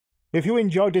If you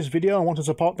enjoyed this video and want to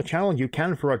support the channel, you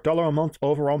can for $1 a month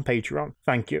over on Patreon.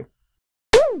 Thank you.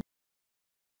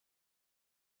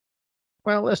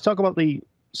 Well, let's talk about the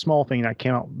small thing that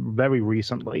came out very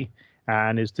recently,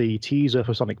 and is the teaser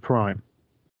for Sonic Prime.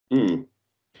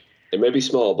 It may be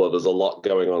small, but there's a lot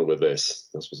going on with this.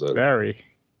 That's for certain. Very.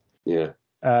 Yeah.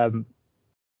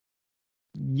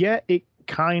 Yeah, it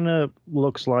kind of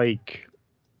looks like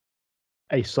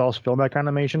a source filmmaker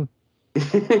animation.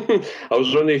 I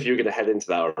was wondering if you were going to head into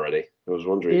that already. I was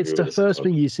wondering. It's the first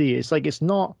thing you see. It's like, it's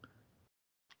not,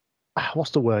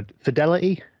 what's the word?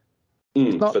 Fidelity?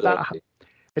 It's not fidelity.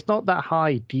 It's not that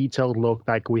high detailed look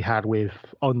like we had with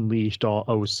Unleashed or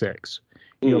 06.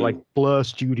 You know, like Blur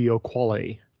Studio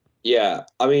quality. Yeah,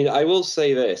 I mean, I will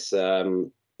say this. The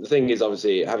thing is,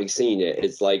 obviously, having seen it,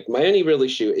 it's like my only real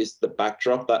issue is the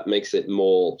backdrop that makes it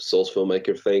more source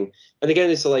filmmaker thing. And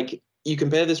again, it's like you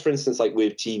compare this, for instance, like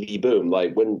with TV Boom,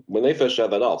 like when they first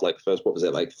showed that off, like the first, what was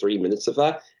it, like 3 minutes of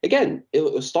that? Again, it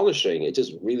was astonishing. It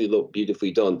just really looked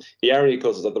beautifully done. The irony, of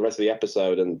course, is that the rest of the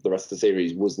episode and the rest of the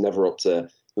series was never up to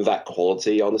that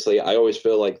quality. Honestly, I always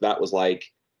feel like that was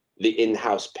like the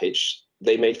in-house pitch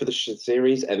they made for the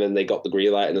series, and then they got the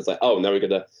green light, and it's like, oh, now we're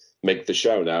gonna make the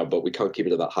show now, but we can't keep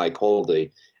it at that high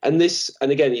quality. And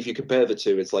again, if you compare the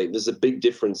two, it's like there's a big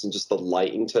difference in just the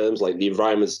lighting terms. Like the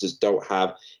environments just don't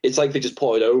have. It's like they just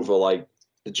ported over like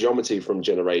the geometry from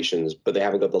Generations, but they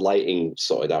haven't got the lighting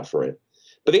sorted out for it.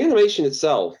 But the animation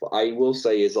itself, I will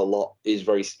say, is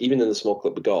very, even in the small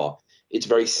clip we got, it's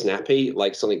very snappy.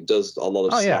 Like Sonic does a lot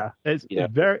of. Oh yeah, it's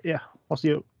very What's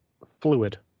the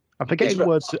fluid? I'm forgetting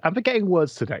words. I'm forgetting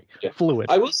words today. Yeah. Fluid.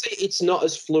 I will say it's not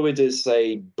as fluid as,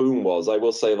 say, Boom was. I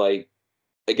will say, like,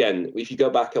 again, if you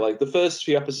go back to like the first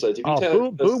few episodes, if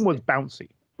you Boom was bouncy.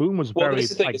 Boom was very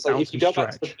this is the thing. It's like if you go back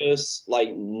to the first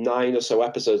like 9 or so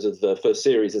episodes of the first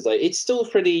series, it's like it's still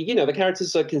pretty. The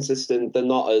characters are consistent. They're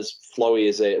not as flowy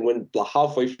as it. And when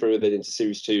halfway through it into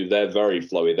series 2, they're very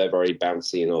flowy. They're very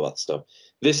bouncy and all that stuff.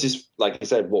 This is, like I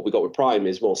said, what we got with Prime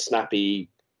is more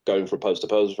snappy, going from pose to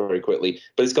pose very quickly,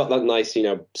 but it's got that nice,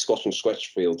 squash and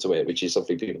stretch feel to it, which is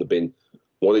something people have been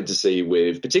wanting to see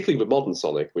particularly with modern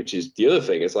Sonic, which is the other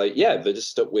thing. It's like, yeah, they're just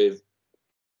stuck with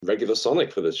regular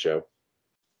Sonic for this show.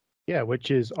 Yeah, which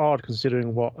is odd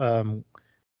considering what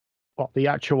the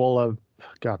actual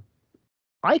God,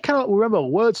 I cannot remember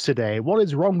words today. What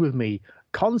is wrong with me?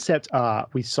 Concept art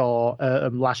we saw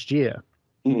last year.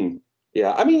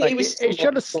 Yeah, I mean, like, it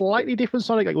showed a slightly different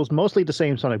Sonic. Like, it was mostly the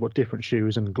same Sonic, but different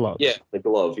shoes and gloves. Yeah, the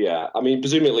glove. Yeah, I mean,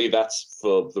 presumably that's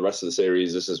for the rest of the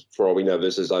series. This is, for all we know,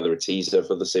 this is either a teaser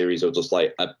for the series or just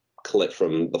like a clip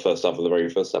from the first half of the very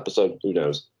first episode. Who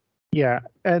knows? Yeah,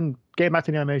 and getting back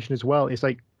to the animation as well, it's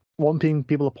like one thing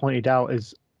people have pointed out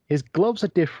is his gloves are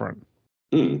different.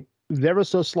 They're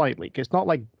so slightly. It's not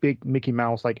like big Mickey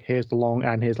Mouse. Like, here's the long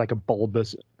and here's like a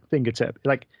bulbous fingertip.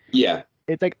 Like, yeah,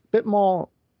 it's like a bit more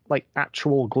like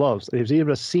actual gloves. There's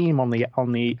even a seam on the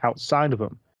outside of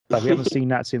them. Like, we haven't seen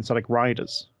that since Sonic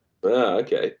Riders. Ah,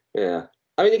 okay, yeah.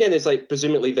 I mean, again, it's like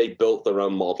presumably they built their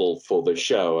own model for the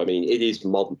show. I mean, it is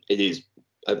modern. It is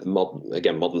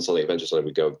modern Sonic Adventure.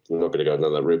 Sonic we're not going to go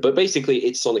down that route, but basically,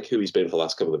 it's Sonic who he's been for the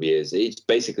last couple of years. It's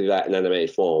basically that in animated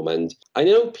form. And I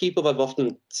know people have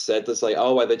often said this, like,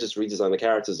 oh, why they just redesign the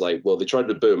characters? Like, well, they tried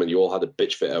to Boom, and you all had a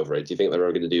bitch fit over it. Do you think they're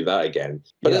ever going to do that again?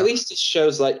 But at least it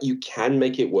shows like you can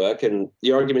make it work. And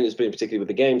the argument has been, particularly with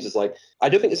the games, is like, I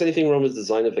don't think there's anything wrong with the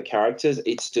design of the characters.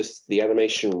 It's just the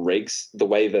animation rigs, the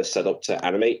way they're set up to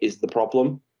animate, is the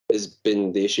problem. Has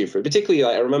been the issue for it. Particularly,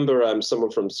 like, I remember someone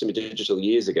from Sumi Digital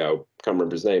years ago, can't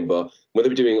remember his name, but when they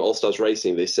were doing All Stars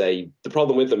Racing, they say the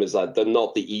problem with them is that they're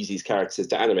not the easiest characters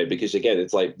to animate, because again,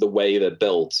 it's like the way they're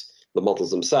built, the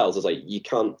models themselves, is like you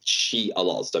can't cheat a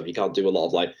lot of stuff. You can't do a lot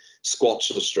of like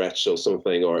squash or stretch or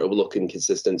something, or it will look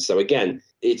inconsistent. So again,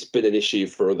 it's been an issue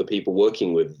for other people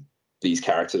working with these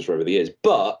characters for over the years.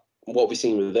 But what we've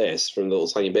seen with this from the little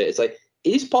tiny bit, it's like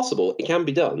it is possible, it can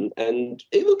be done, and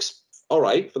it looks all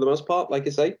right for the most part, like I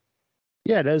say.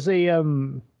 Yeah, there's a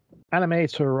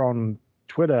animator on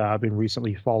Twitter I've been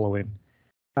recently following,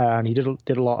 and he did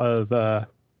a lot of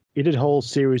he did a whole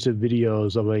series of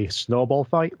videos of a snowball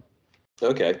fight.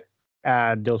 Okay.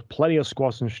 And there was plenty of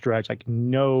squash and stretch, like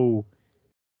no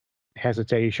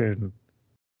hesitation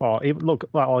or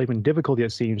even difficulty,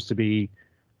 it seems to be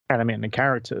animating the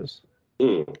characters.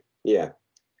 Yeah.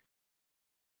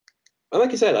 And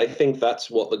like I said, I think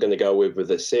that's what they're going to go with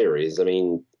this series. I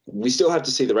mean, we still have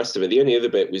to see the rest of it. The only other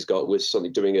bit we've got was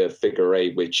Sonic doing a figure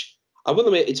eight, which I will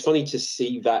admit, it's funny to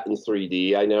see that in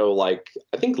 3D. I know, like,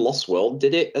 I think Lost World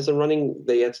did it as a running,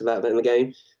 they had to that in the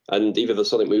game. And even the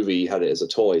Sonic movie had it as a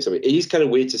toy. So it is kind of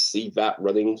weird to see that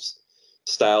running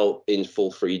style in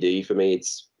full 3D for me.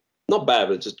 It's not bad,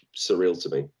 but it's just surreal to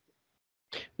me.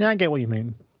 Yeah, I get what you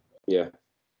mean. Yeah.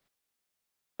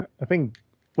 I think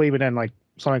even then, like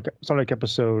Sonic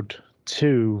Episode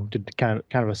 2 did kind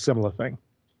of a similar thing.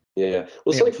 Yeah.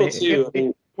 Well, Sonic 4 2, I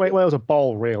mean, well, it was a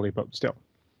ball really, but still.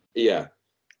 Yeah.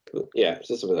 Yeah,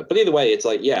 but either way, it's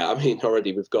like, yeah, I mean,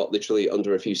 already we've got literally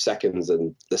under a few seconds,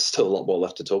 and there's still a lot more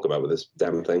left to talk about with this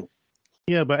damn thing.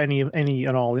 Yeah, but any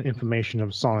and all information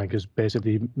of Sonic is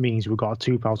basically means we've got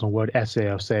a 2,000-word essay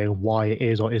of saying why it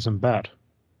is or isn't bad.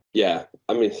 Yeah,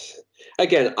 I mean,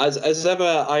 again, as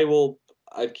ever,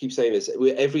 I keep saying this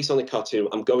with every Sonic cartoon.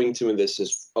 I'm going to in this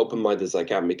as open-minded as I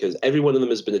can because every one of them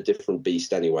has been a different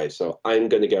beast anyway. So I'm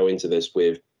going to go into this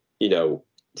with,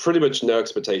 pretty much no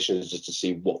expectations, just to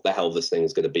see what the hell this thing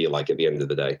is going to be like at the end of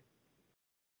the day.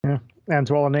 Yeah, and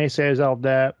to all the naysayers out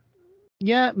there,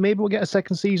 yeah, maybe we'll get a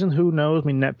second season. Who knows? I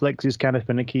mean, Netflix is kind of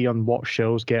finicky on what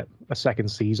shows get a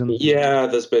second season. Yeah,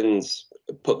 there's been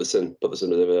put this in a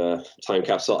bit of a time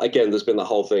capsule. Again, there's been the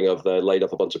whole thing of they laid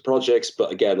off a bunch of projects,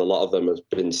 but again, a lot of them have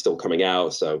been still coming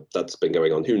out, so that's been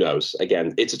going on. Who knows?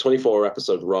 Again, it's a 24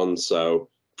 episode run, so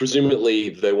presumably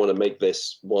they want to make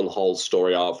this one whole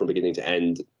story arc from beginning to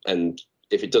end. And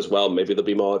if it does well, maybe there'll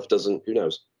be more. If it doesn't, who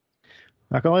knows?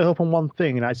 I can only hope on one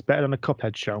thing, and that's better than a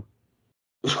Cuphead show.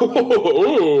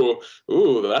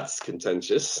 Ooh, that's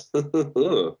contentious.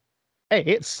 Hey,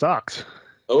 it sucked.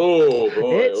 Oh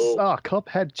boy! It's a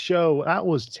Cuphead show. That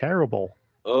was terrible.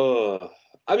 Oh,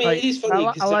 I mean, Like, it is funny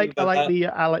considering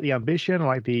I like the ambition. I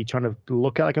like the trying to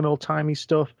look at like an old timey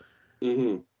stuff.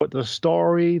 Mm-hmm. But the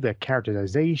story, the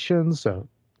characterizations,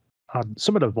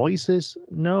 some of the voices,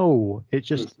 no, it's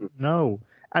just no.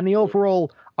 And the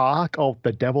overall arc of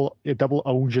the devil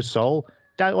owns your soul,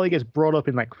 that only gets brought up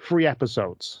in like 3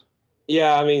 episodes.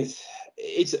 Yeah, I mean,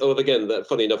 again,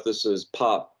 funny enough, this is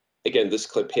part. Again, this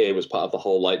clip here was part of the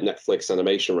whole like Netflix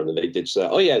animation run that they did. So,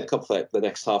 oh yeah, the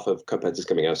next half of Cuphead is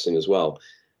coming out soon as well.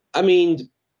 I mean,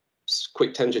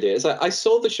 quick tangent here. Is I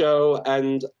saw the show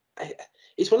and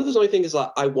it's one of those only things like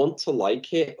I want to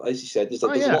like it. As you said, there's a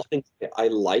lot of things I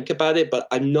like about it, but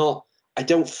I'm not. I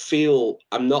don't feel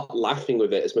I'm not laughing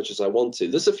with it as much as I want to.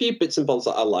 There's a few bits and bobs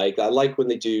that I like. I like when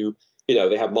they do,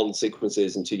 they have model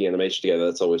sequences and 2D animation together.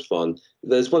 That's always fun.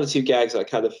 There's one or two gags that are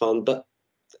kind of fun, but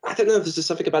I don't know. There's just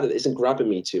something about it that isn't grabbing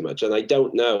me too much, and I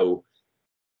don't know.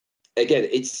 Again,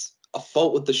 it's a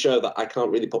fault with the show that I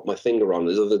can't really put my finger on.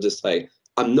 Other than just say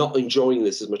I'm not enjoying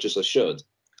this as much as I should,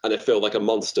 and I feel like a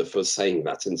monster for saying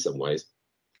that in some ways.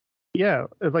 Yeah,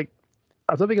 like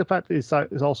I don't think the fact is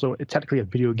also technically a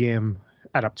video game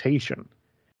adaptation.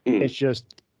 It's just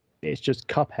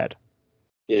Cuphead.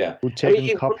 Yeah, We're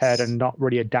taking Cuphead and not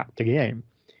really adapt the game.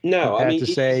 No, compared to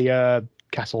say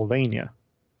Castlevania.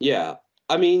 Yeah,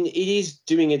 I mean, it is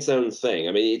doing its own thing.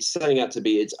 I mean, it's setting out to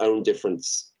be its own different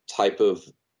type of,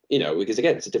 because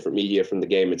again, it's a different media from the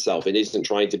game itself. It isn't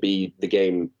trying to be the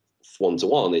game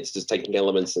one-to-one. It's just taking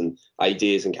elements and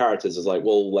ideas and characters as like,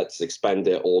 well, let's expand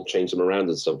it or change them around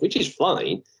and stuff, which is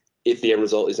fine if the end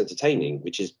result is entertaining,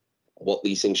 which is what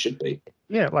these things should be.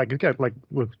 Yeah, like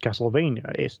with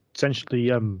Castlevania, it's essentially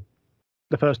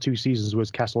the first 2 seasons was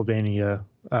Castlevania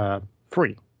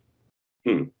 3.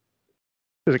 It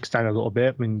was extended a little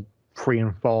bit. I mean, 3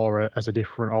 and 4 as a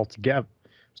different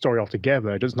story altogether.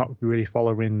 It does not really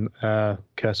follow in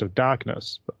Curse of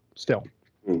Darkness, but still.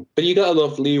 But you got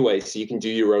enough leeway so you can do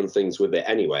your own things with it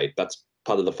anyway. That's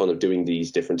part of the fun of doing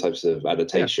these different types of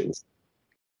adaptations.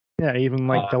 Yeah, even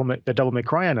like the Devil May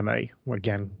Cry anime,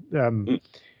 again,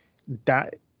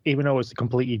 that even though it's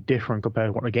completely different compared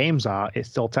to what the games are, it's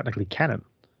still technically canon.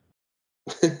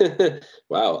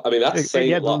 Wow, I mean that's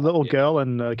saying a lot. The little girl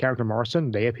and character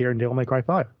Morrison, they appear in Devil May Cry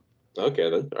 5. Okay,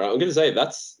 then. All right, I'm going to say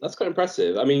that's quite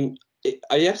impressive. I mean,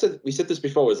 we said this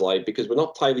before, is like because we're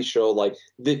not entirely sure. Like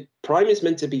the Prime is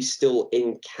meant to be still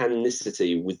in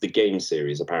canonicity with the game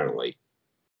series. Apparently,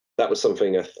 that was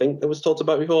something I think that was talked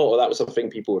about before, or that was something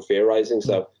people were theorizing.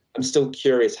 So I'm still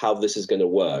curious how this is going to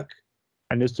work.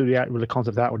 And just to react with the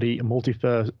concept of that with the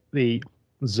multiverse, the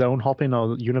zone hopping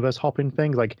or universe hopping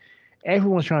things, like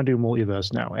everyone's trying to do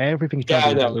multiverse now. Everything's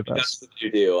trying to do multiverse. That's the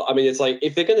new deal. I mean, it's like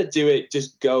if they're going to do it,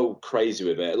 just go crazy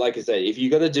with it. Like I say, if you're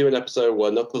going to do an episode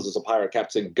where Knuckles is a pirate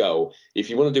captain, go. If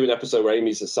you want to do an episode where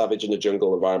Amy's a savage in a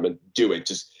jungle environment, do it.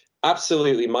 Just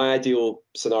absolutely. My ideal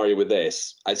scenario with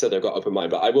this, I said I've got open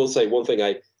mind, but I will say one thing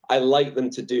I like them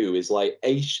to do is like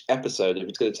each episode, if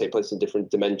it's going to take place in a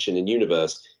different dimension and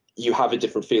universe, you have a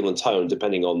different feel and tone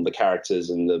depending on the characters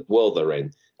and the world they're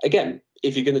in. Again,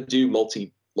 if you're going to do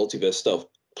multiverse stuff,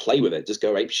 play with it. Just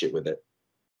go ape shit with it.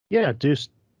 Yeah, just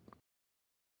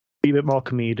Be a bit more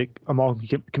comedic, a more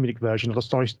comedic version of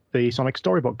the Sonic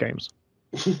Storybook games.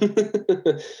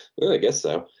 Well, I guess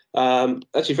so.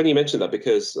 Actually, funny you mentioned that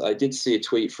because I did see a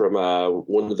tweet from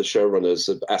one of the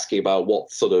showrunners asking about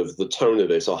what sort of the tone of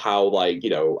this or how, like,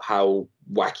 how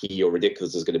wacky or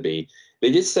ridiculous it's going to be.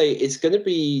 They did say it's going to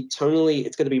be tonally,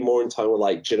 it's going to be more in tone with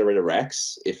like Generator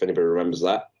X, if anybody remembers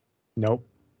that. Nope.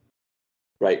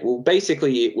 Right. Well,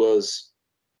 basically, it was.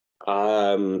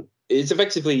 It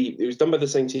was done by the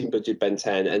same team but did Ben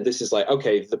 10, and this is like,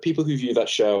 okay, the people who view that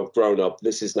show have grown up.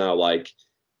 This is now like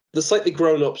the slightly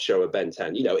grown-up show of Ben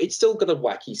 10. It's still got a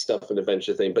wacky stuff and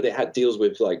adventure thing, but it deals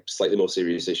with like slightly more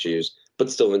serious issues, but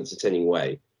still in an entertaining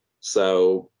way.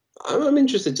 So I'm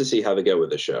interested to see how they go with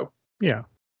the show. Yeah.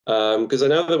 Because I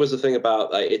know there was a thing about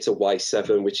it's a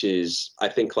Y7, which is, I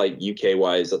think, like UK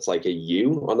wise, that's like a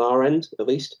U on our end, at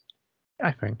least.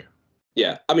 I think.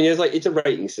 Yeah, I mean, it's a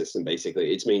rating system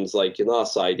basically. It means like in our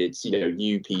side, it's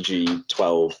UPG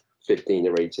 12, 15,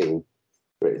 or 18,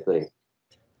 rated thing.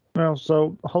 Well,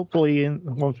 so hopefully,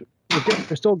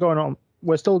 we're still going on.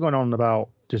 We're still going on about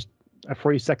just a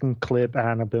 3-second clip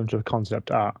and a bunch of concept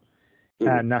art,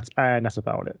 and that's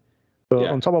about it. But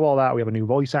on top of all that, we have a new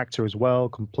voice actor as well,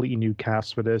 completely new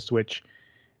cast for this. Which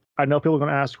I know people are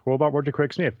going to ask, what about Roger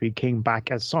Craig Smith? He came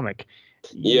back as Sonic.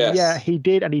 Yes. Yeah, he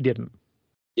did, and he didn't.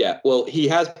 Yeah, well, he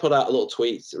has put out a little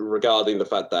tweet regarding the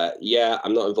fact that,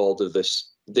 I'm not involved with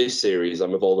this series.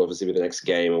 I'm involved, obviously, with the next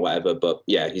game or whatever. But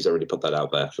yeah, he's already put that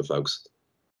out there for folks.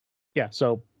 Yeah,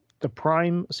 so the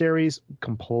Prime series,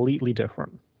 completely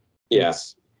different.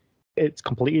 Yes. Yeah. It's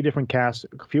completely different cast.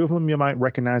 A few of them you might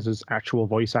recognize as actual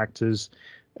voice actors.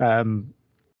 Can't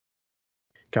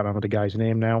remember the guy's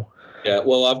name now. Yeah,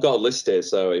 well, I've got a list here,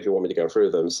 so if you want me to go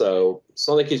through them. So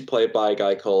Sonic is played by a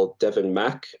guy called Devin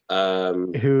Mack.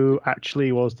 Who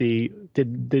actually was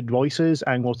did voices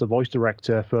and was the voice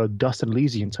director for Dust and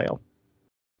Elysian Tale.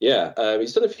 Yeah,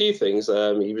 he's done a few things.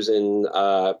 He was in,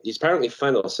 he's apparently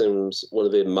Thanos in one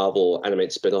of the Marvel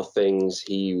animated spin-off things.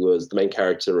 He was the main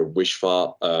character of Wish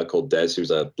Fart, called Dez,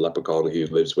 who's a leprechaun who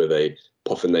lives with a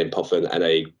puffin named Puffin and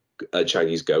a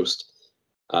Chinese ghost.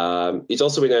 He's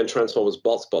also been in Transformers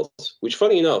Bots, which,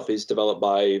 funny enough, is developed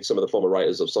by some of the former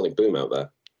writers of Sonic Boom out there.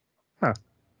 Huh.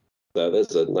 So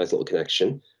there's a nice little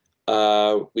connection.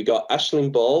 We got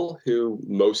Aisling Ball, who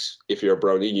if you're a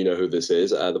brony, you know who this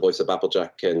is, the voice of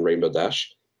Applejack and Rainbow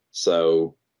Dash.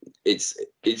 So it's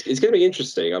going to be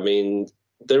interesting. I mean,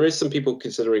 there is some people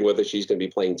considering whether she's going to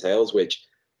be playing Tails, which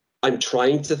I'm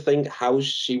trying to think how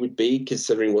she would be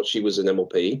considering what she was in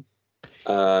MLP.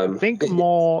 I think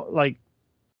more like,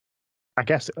 I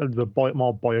guess,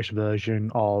 more boyish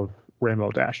version of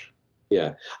Rainbow Dash.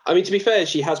 Yeah. I mean, to be fair,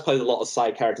 she has played a lot of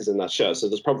side characters in that show, so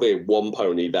there's probably one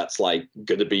pony that's like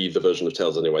going to be the version of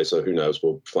Tails anyway, so who knows?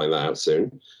 We'll find that out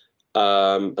soon.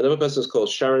 Another person is called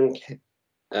Sharon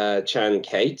Chan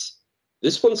Kate.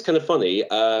 This one's kind of funny.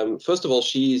 First of all,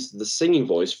 she's the singing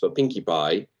voice for Pinkie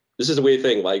Pie. This is a weird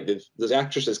thing. Like, the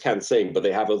actresses can sing, but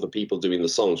they have other people doing the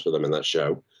songs for them in that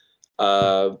show.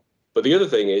 But the other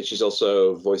thing is she's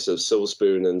also voice of Silver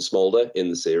Spoon and Smolder in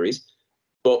the series.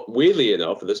 But weirdly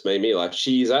enough, this made me laugh,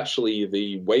 she's actually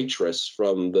the waitress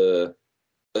from the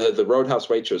Roadhouse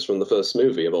waitress from the first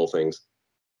movie, of all things.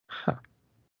 Huh.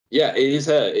 Yeah, it is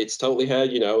her. It's totally her,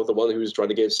 the one who's trying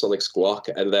to give Sonic squawk,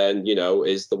 and then,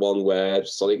 is the one where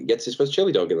Sonic gets his first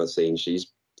chili dog in that scene. She's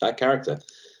that character.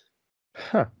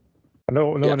 Huh.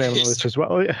 Another name on the list as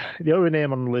well. The other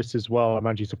name on the list as well, I'm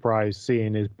actually surprised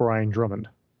seeing, is Brian Drummond.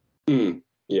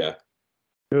 Yeah.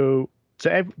 Who,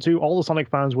 to all the Sonic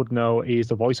fans would know, is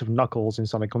the voice of Knuckles in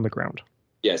Sonic Underground.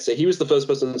 Yeah, so he was the first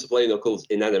person to play Knuckles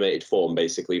in animated form,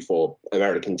 basically, for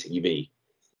American TV.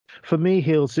 For me,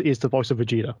 he is the voice of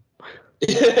Vegeta.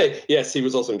 Yes, he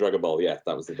was also in Dragon Ball. Yeah,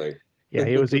 that was the thing. Yeah,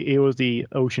 he was the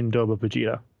ocean dub of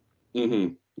Vegeta.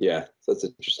 Yeah, that's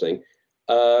interesting.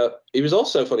 He was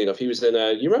also, funny enough, he was in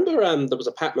you remember there was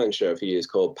a Pac-Man show a few years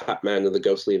called Pac-Man and the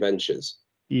Ghostly Adventures?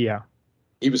 Yeah.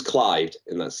 He was Clive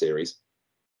in that series.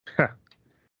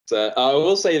 So I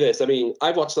will say this. I mean,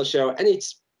 I've watched that show, and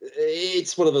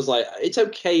it's one of those, like, it's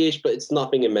okay-ish, but it's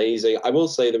nothing amazing. I will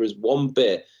say there is one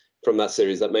bit from that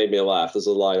series that made me laugh. There's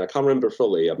a line, I can't remember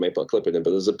fully, I may put a clip in it, but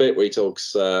there's a bit where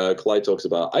Clyde talks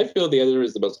about, I feel the editor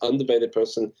is the most underrated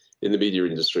person in the media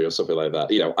industry, or something like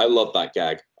that. I love that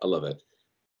gag. I love it.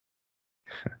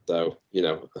 So,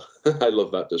 I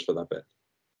love that just for that bit.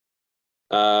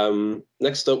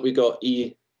 Next up, we got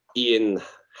Ian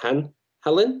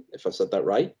Hallen, if I said that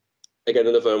right. Again,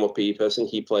 another MLP person.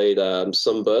 He played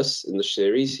Sunburst in the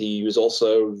series. He was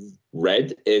also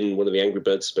Red in one of the Angry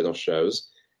Birds spin-off shows.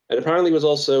 And apparently was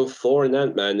also Thor and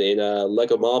Ant-Man in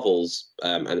Lego Marvel's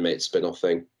animated spin-off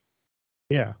thing.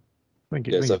 Yeah. Thank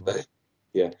you. Yeah, Thank so,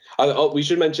 you. yeah. We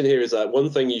should mention here is that one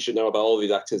thing you should know about all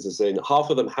these actors is in half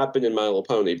of them have been in My Little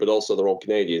Pony, but also they're all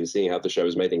Canadian, seeing how the show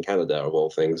is made in Canada, of all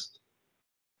things.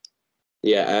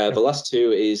 Yeah, the last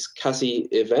two is Cassie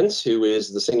Evans, who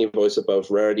is the singing voice of both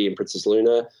Rarity and Princess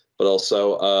Luna, but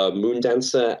also Moon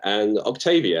Dancer and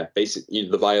Octavia, basically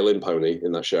the violin pony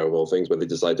in that show, of all things, where they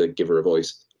decide to give her a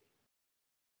voice.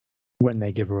 When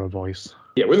they give her a voice.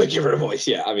 Yeah, when they give her a voice,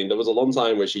 yeah. I mean, there was a long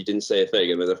time where she didn't say a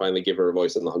thing, and then they finally give her a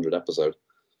voice in the 100th episode.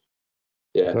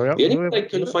 Yeah. So, The only one I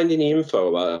couldn't find any info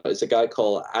about is a guy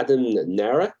called Adam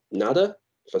Nada,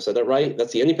 if I said that right.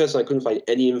 That's the only person I couldn't find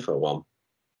any info on.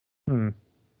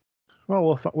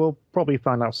 Well, we'll probably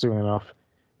find out soon enough.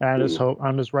 And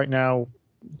I'm just right now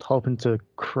hoping to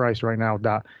Christ right now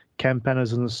that Ken Penn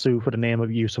doesn't sue for the name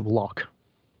of use of Locke.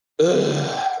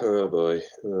 Oh boy.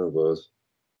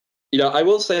 You know, I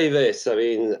will say this. I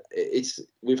mean,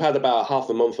 we've had about half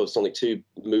a month of Sonic 2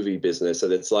 movie business,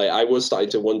 and it's like I was starting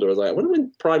to wonder. I was like, I wonder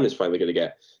when Prime is finally going to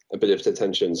get a bit of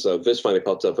attention. So this finally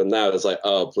popped up, and now it's like,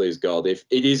 oh, please God, if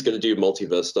it is going to do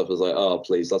multiverse stuff, it's like, oh,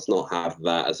 please, let's not have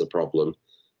that as a problem.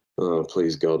 Oh,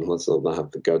 please God, let's not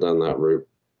have to go down that route.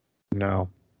 No.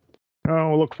 Oh,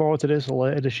 we'll look forward to this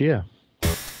later this year.